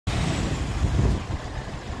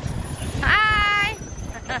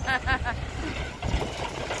Yay!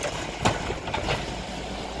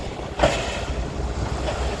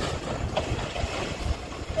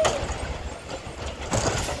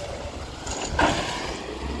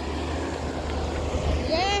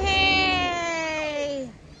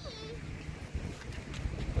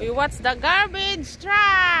 We watch the garbage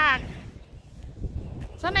truck.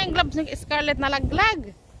 Sana yung gloves ni Scarlett na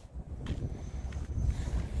laglag.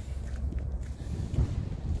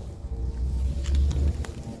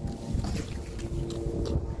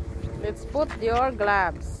 Let's put your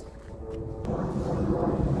gloves.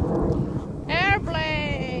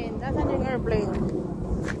 Airplane! Nasaan yung airplane?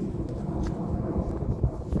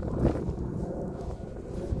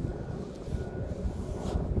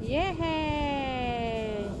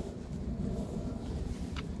 Yay!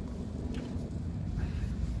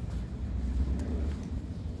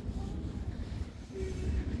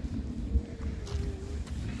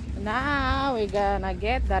 Now we're gonna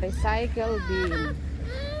get the recycle bin.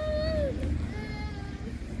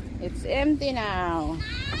 It's empty now.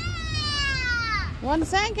 1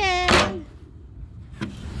 second.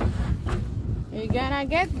 We're gonna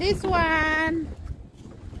get this one.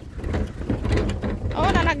 Oh,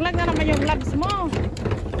 nalaglag na naman yung gloves mo.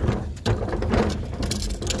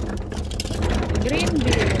 Green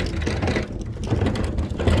bin.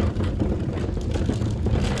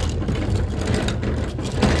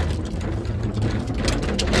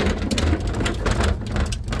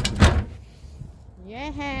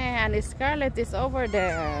 Yeah, and Scarlett is over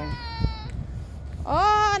there.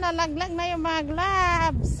 Oh, nalaglag na yung mga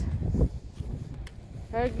gloves.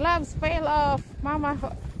 Her gloves fell off. Mama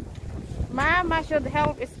should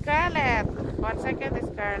help Scarlett. 1 second,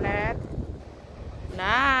 Scarlett.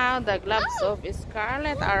 Now, the gloves of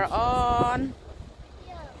Scarlett are on.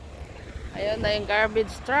 Ayun na yung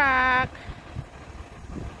garbage truck.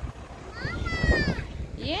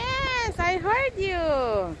 Yes, I heard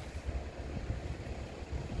you.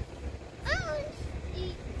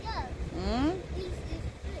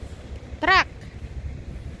 Truck.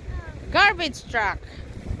 Garbage truck.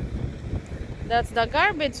 That's the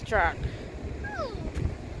garbage truck.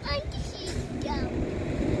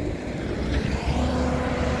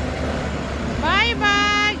 Bye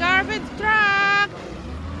bye, garbage truck.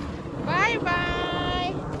 Bye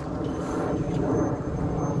bye.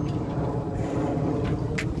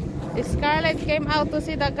 Scarlett came out to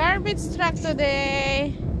see the garbage truck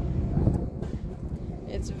today.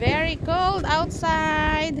 It's very cold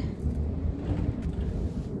outside.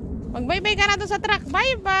 Mag-bye-bye ka na doon sa truck.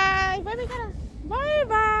 Bye-bye. Bye-bye ka na.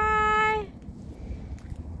 Bye-bye.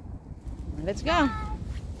 Let's go.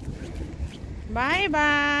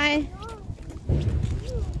 Bye-bye.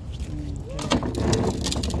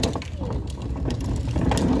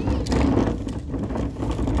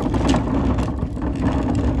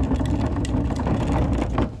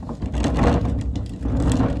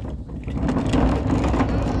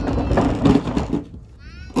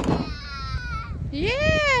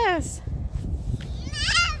 Yes.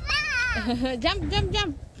 Jump, jump,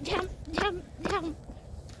 jump. Jump, jump, jump.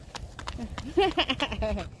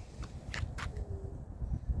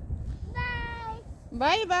 Bye.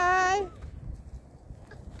 Bye-bye.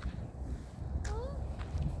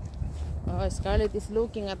 Oh, Scarlett is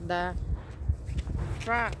looking at the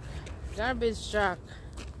truck. Garbage truck.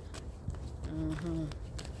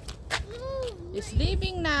 It's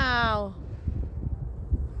leaving now.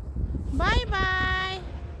 Bye-bye.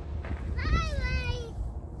 Bye-bye.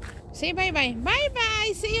 Say bye-bye.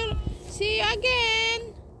 Bye-bye. See you again.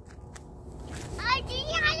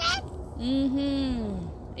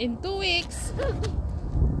 In 2 weeks.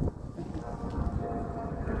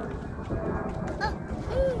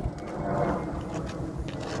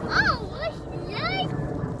 Oh, what's that?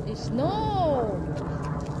 It's snow.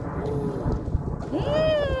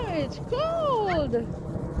 It's cold.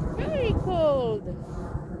 Very cold.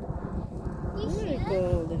 Very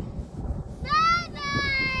cold.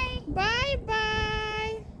 Bye-bye.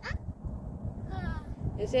 Bye-bye.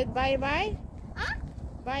 You said bye-bye? Huh?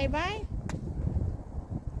 Bye-bye?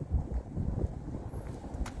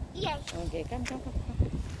 Yes. Okay, come.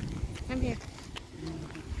 Come here.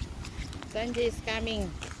 Sanjay is coming.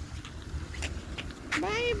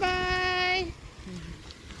 Bye-bye.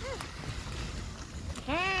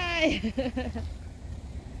 Hi.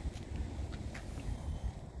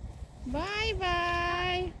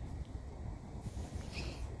 Bye-bye.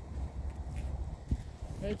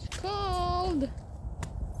 It's cold.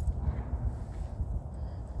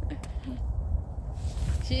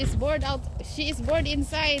 She is bored out. She is bored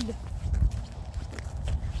inside.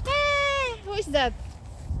 Hey, who is that?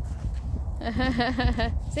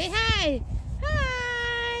 Say hi.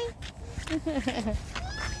 Hi.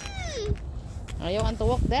 Oh, you want to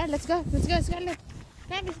walk there? Let's go. Let's go, Scarlett.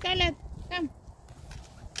 Come, Scarlett. Come.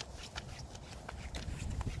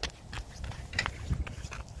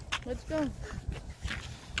 Let's go.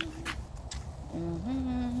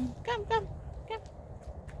 Come, come, come.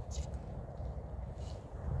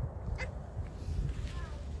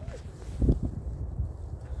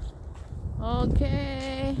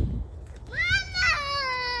 Okay. Mama!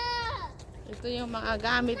 Ito yung mga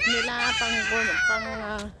gamit nila pang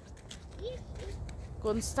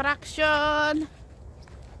construction.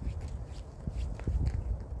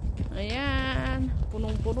 Ayan,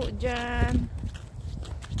 punong-puno dyan.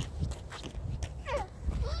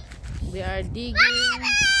 They are digging.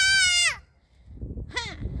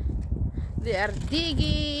 They are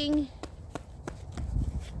digging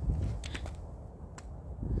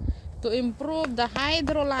to improve the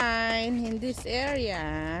hydro line in this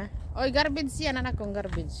area. Oy, garbage yan, anak kong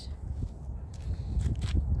garbage.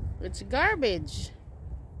 It's garbage.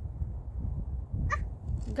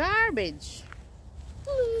 Garbage.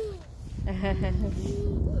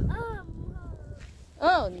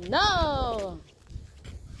 Oh no.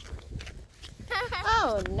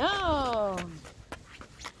 Oh no.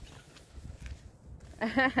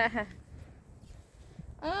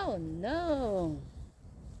 Oh no.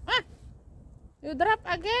 Ah! You drop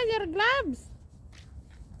again your gloves.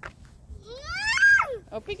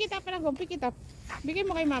 Oh, pick it up na go, pick it up. Bigay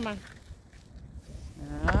mo kay mama.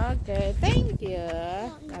 Okay, thank you.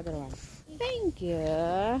 Another one. Thank you.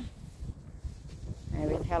 I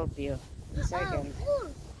will help you. A second.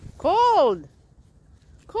 Cold.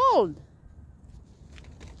 Cold.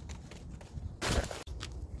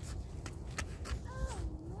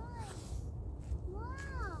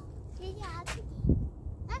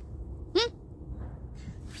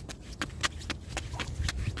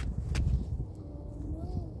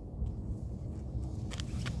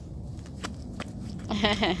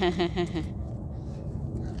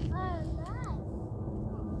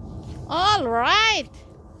 All right.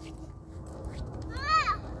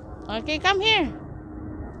 Okay, come here.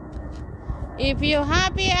 If you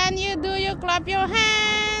happy and you do, you clap your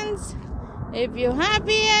hands. If you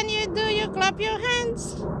happy and you do, you clap your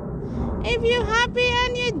hands. If you happy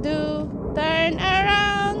and you do, turn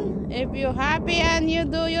around. If you happy and you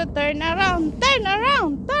do, you turn around. Turn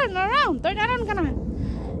around. Turn around. Turn around ka na.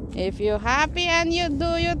 If you happy and you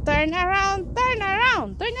do, you turn around. Turn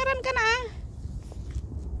around. Turn around ka na.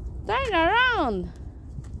 Turn around.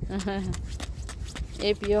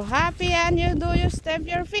 If you happy and you do, you step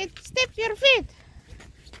your feet. Step your feet.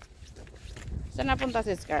 Saan napunta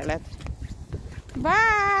si Scarlett?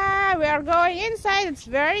 Bye. We are going inside. It's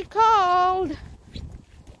very cold.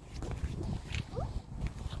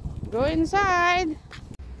 Go inside.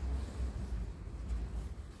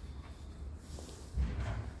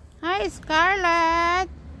 Hi, Scarlett.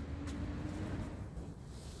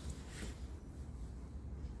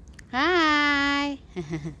 Hi.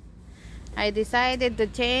 I decided to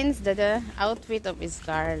change the outfit of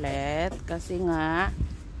Scarlett kasi nga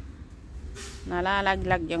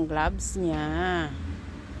nalalaglag yung gloves niya.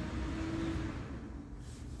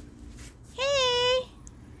 Hey.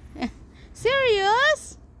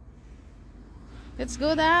 Serious? Let's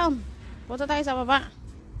go down. Punta tayo sa baba.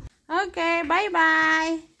 Okay,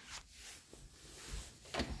 bye-bye.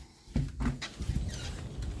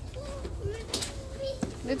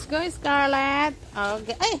 Let's go, Scarlett.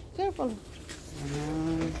 Okay. Hey, careful.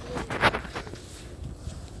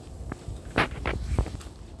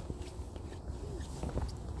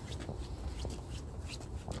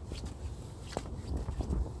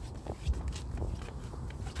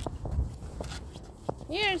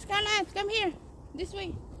 Here, Scarlett, come here. This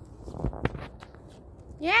way.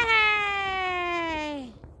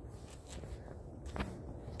 Yay!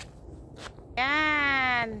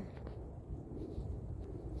 Yan.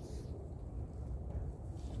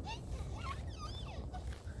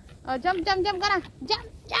 Oh, jump, jump, jump ka na. Jump,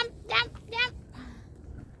 jump, jump, jump.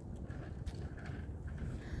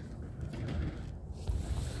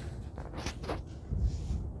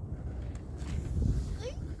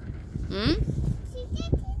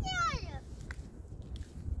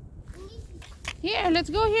 Here, let's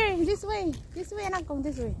go here. This way. This way, anak, come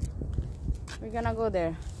this way. We're gonna go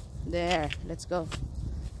there. There, let's go.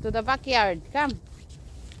 To the backyard. Come.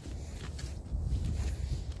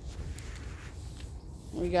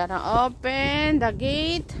 We gotta open the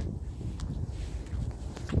gate.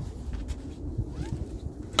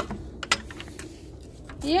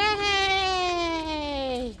 Yay!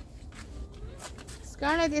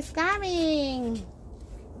 Scarlett is coming.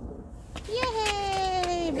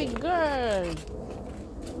 Yay! Big girl.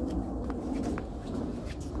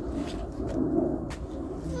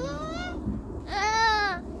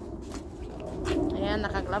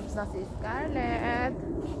 naka-gloves na si Scarlett.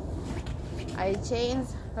 I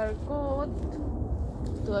changed her coat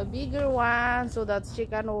to a bigger one so that she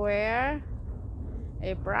can wear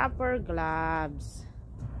a proper gloves.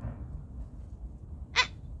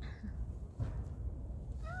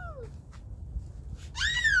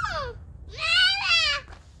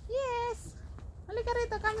 Yes. Halika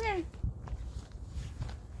rito, come here.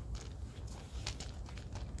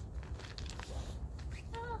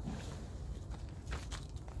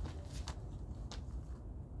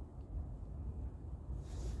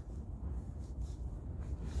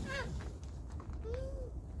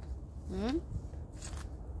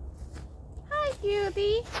 Hi,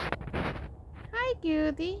 cutie. Hi,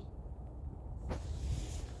 cutie.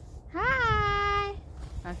 Hi.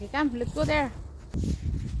 Okay, come. Let's go there.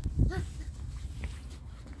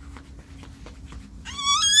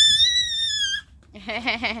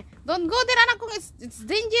 Don't go there, anak kong. It's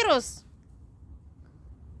dangerous.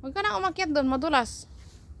 Huwag ka na umakyat doon. Madulas.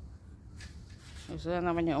 Gusto na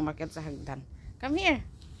naman yung umakyat sa hagdan. Come here.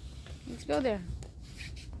 Let's go there.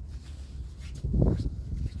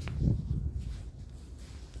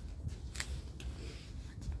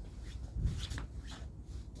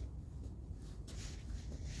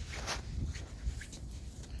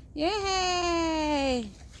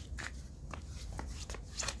 Yay!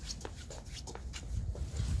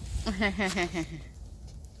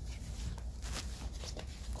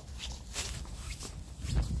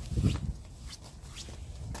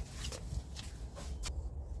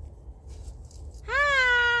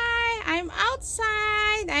 Hi! I'm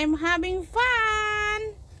outside. I'm having fun.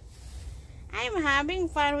 I'm having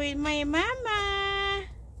fun with my mama.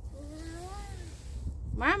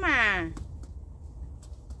 Mama.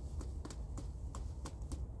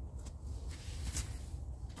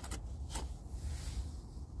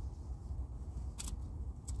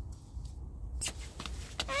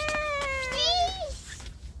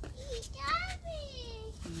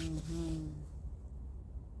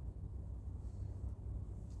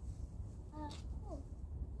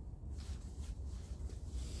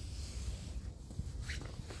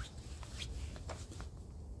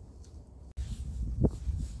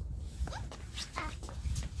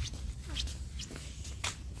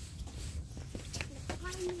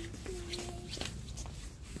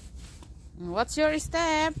 What's your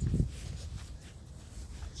step?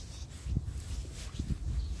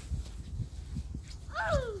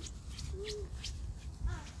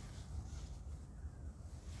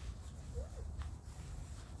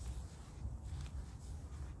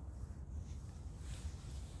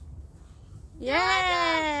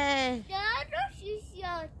 Yay!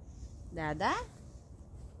 Dada?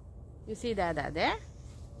 You see Dada there?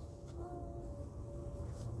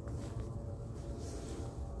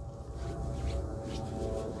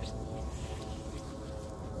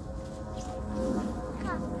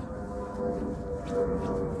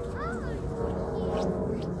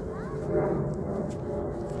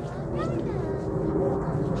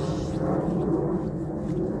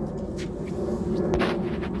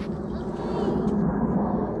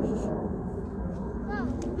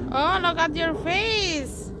 Oh, look at your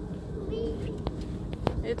face.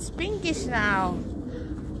 It's pinkish now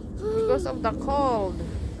because of the cold.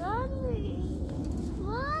 Mommy.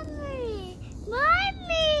 Mommy.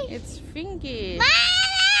 Mommy. It's pinkish. Mama!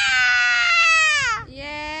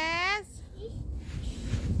 Yes.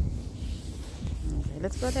 Okay,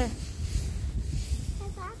 let's go there.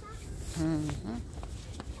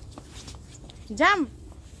 Jump.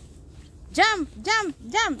 Jump, jump,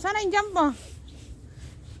 jump. Sana yung jump mo.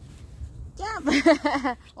 Jump.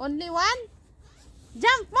 Only one?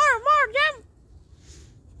 Jump, more, jump.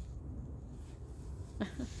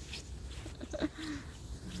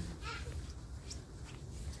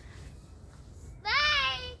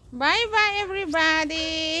 Bye-bye,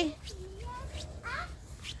 everybody.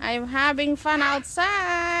 I'm having fun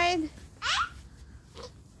outside.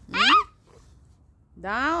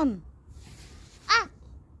 Down.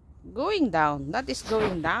 Going down. That is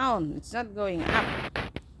going down. It's not going up.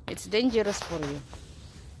 It's dangerous for you.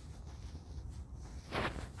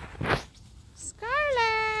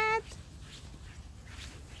 Scarlett.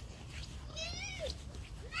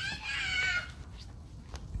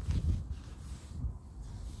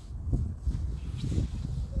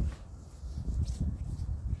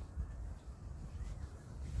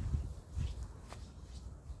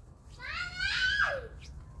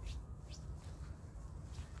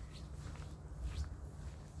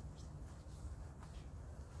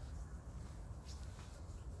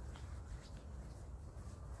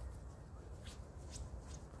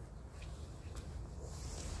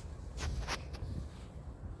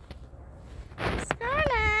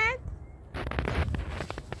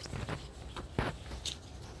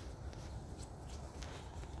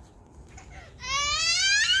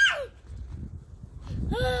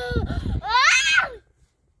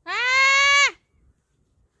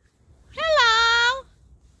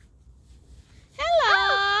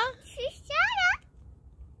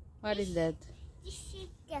 What is that?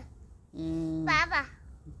 Baba.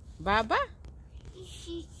 Baba?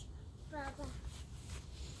 Baba.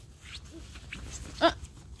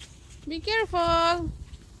 Be careful.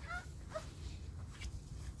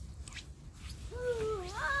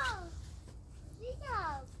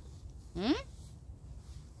 Hmm?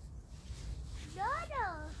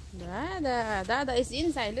 Dada. Dada is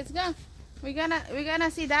inside. Let's go. We're gonna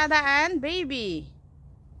see Dada and baby.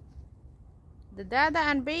 The Dada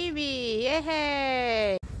and baby.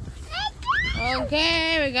 Yay!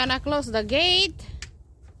 Okay, we're gonna close the gate.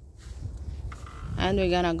 And we're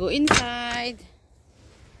gonna go inside.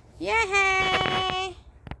 Yay!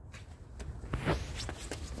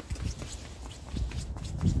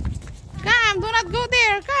 Come, do not go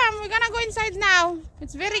there. Come, we're gonna go inside now.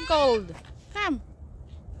 It's very cold. Come.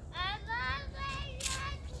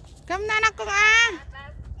 Come na anak ko ah.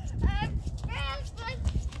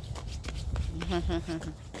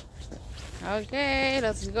 Okay,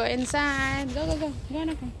 let's go inside. Go, go, go. Go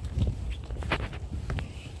anak ko.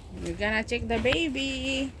 We're gonna check the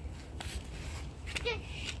baby.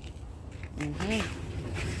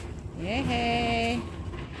 Yay.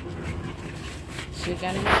 She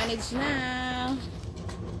can manage now.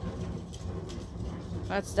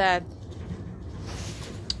 What's that?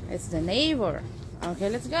 It's the neighbor. Okay,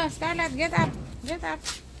 let's go. Scarlett, get up. Get up.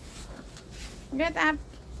 Get up.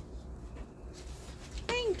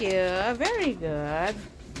 Thank you. Very good.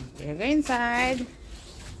 Okay, go inside.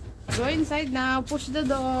 Go inside now. Push the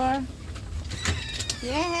door.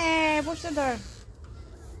 Yay! Push the door.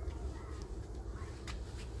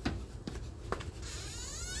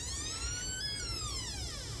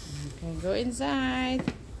 Okay, go inside.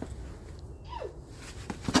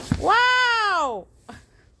 Wow!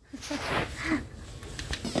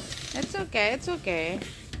 It's okay, it's okay.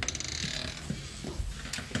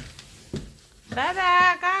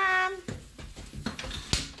 Dada, come!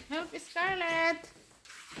 Help Scarlett!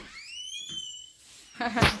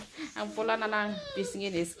 Ang pula na lang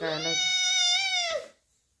pisngin ni Scarlett.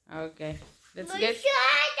 Okay, let's get...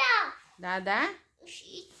 Dada?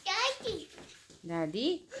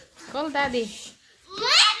 Daddy? Call Daddy.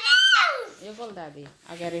 You call Daddy.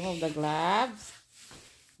 Okay, remove the gloves.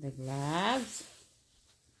 The gloves.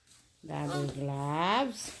 Daddy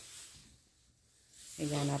gloves. We're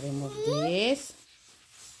gonna remove this.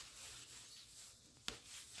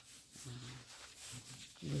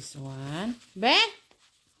 This one. Be?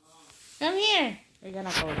 Come here. We're gonna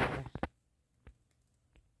call her.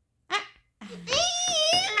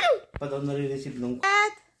 Padaw nare-receive nung...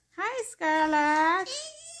 Hi, Scarlett.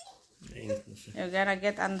 You're gonna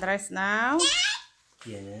get undressed now.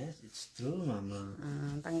 Yes, it's true, Mama.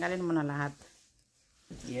 Tanggalin mo na lahat.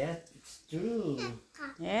 Yes, it's true.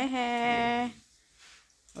 Yeah.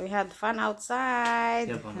 We had fun outside.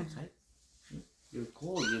 You have fun outside? You're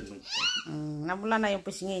cold. Nabula na yung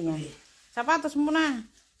pisngi niya. Sapatos mo na.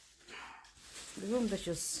 Remove the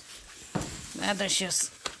shoes. The other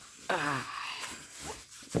shoes.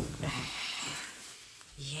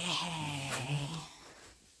 Yeah.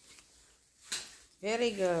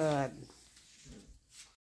 Very good.